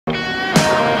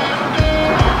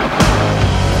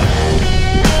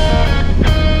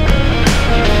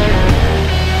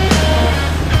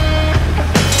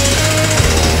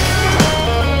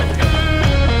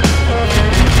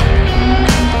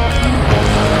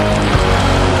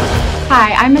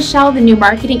Hi, I'm Michelle, the new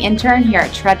marketing intern here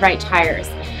at TreadWright Tires.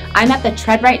 I'm at the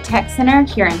TreadWright Tech Center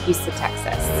here in Houston,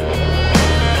 Texas.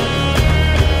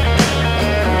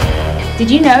 Did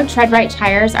you know TreadWright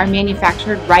Tires are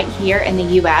manufactured right here in the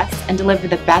U.S. and deliver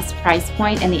the best price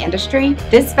point in the industry?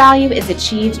 This value is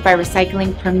achieved by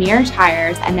recycling premier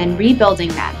tires and then rebuilding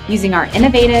them using our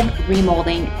innovative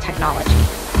remolding technology.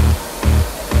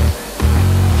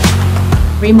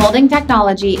 Remolding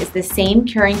technology is the same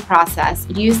curing process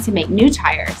used to make new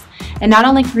tires and not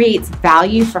only creates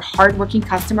value for hardworking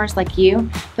customers like you,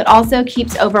 but also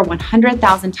keeps over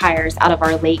 100,000 tires out of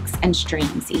our lakes and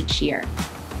streams each year.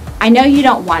 I know you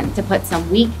don't want to put some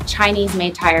weak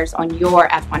Chinese-made tires on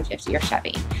your F-150 or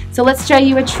Chevy, so let's show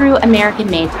you a true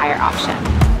American-made tire option.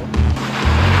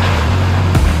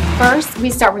 First,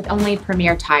 we start with only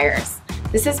premier tires.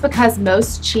 This is because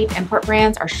most cheap import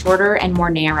brands are shorter and more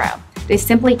narrow. They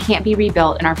simply can't be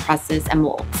rebuilt in our presses and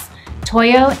molds.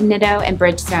 Toyo, Nitto, and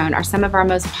Bridgestone are some of our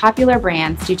most popular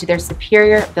brands due to their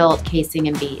superior build casing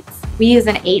and beads. We use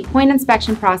an 8-point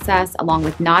inspection process along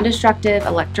with non-destructive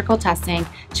electrical testing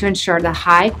to ensure the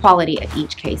high quality of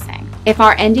each casing. If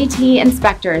our NDT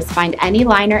inspectors find any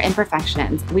liner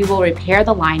imperfections, we will repair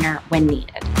the liner when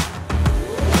needed.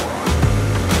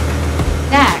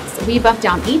 Next, we buff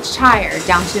down each tire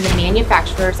down to the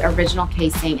manufacturer's original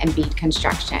casing and bead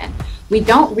construction. We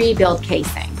don't rebuild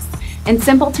casings. In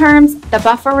simple terms, the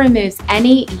buffer removes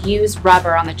any used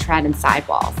rubber on the tread and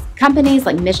sidewalls. Companies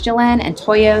like Michelin and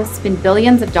Toyo spend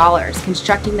billions of dollars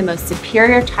constructing the most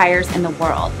superior tires in the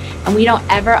world, and we don't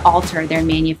ever alter their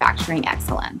manufacturing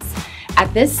excellence.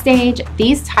 At this stage,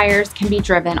 these tires can be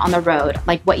driven on the road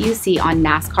like what you see on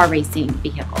NASCAR racing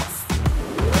vehicles.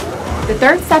 The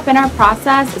third step in our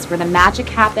process is where the magic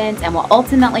happens and what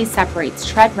ultimately separates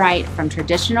TreadWright from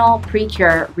traditional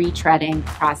pre-cure retreading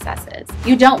processes.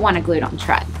 You don't want a glued-on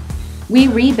tread. We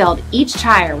rebuild each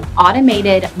tire with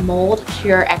automated mold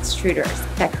cure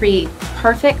extruders that create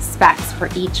perfect specs for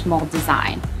each mold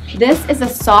design. This is a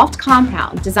soft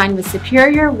compound designed with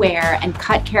superior wear and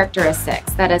cut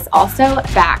characteristics that is also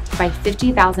backed by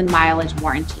 50,000 mileage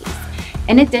warranties.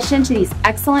 In addition to these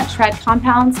excellent tread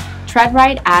compounds,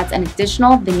 TreadWright adds an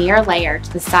additional veneer layer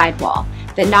to the sidewall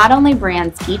that not only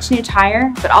brands each new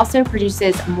tire, but also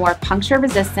produces more puncture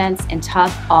resistance in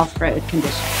tough off-road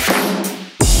conditions.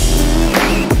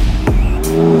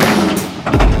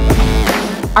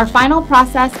 Our final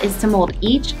process is to mold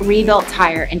each rebuilt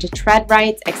tire into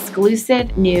TreadWright's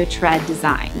exclusive new tread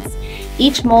designs.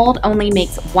 Each mold only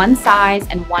makes one size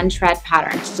and one tread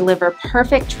pattern to deliver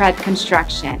perfect tread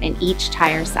construction in each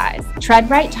tire size.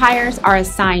 TreadWright tires are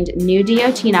assigned new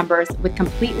DOT numbers with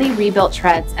completely rebuilt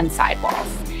treads and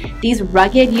sidewalls. These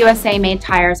rugged USA-made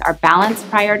tires are balanced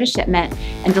prior to shipment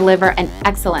and deliver an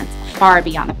excellence far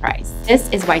beyond the price. This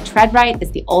is why TreadWright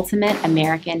is the ultimate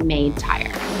American-made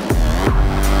tire.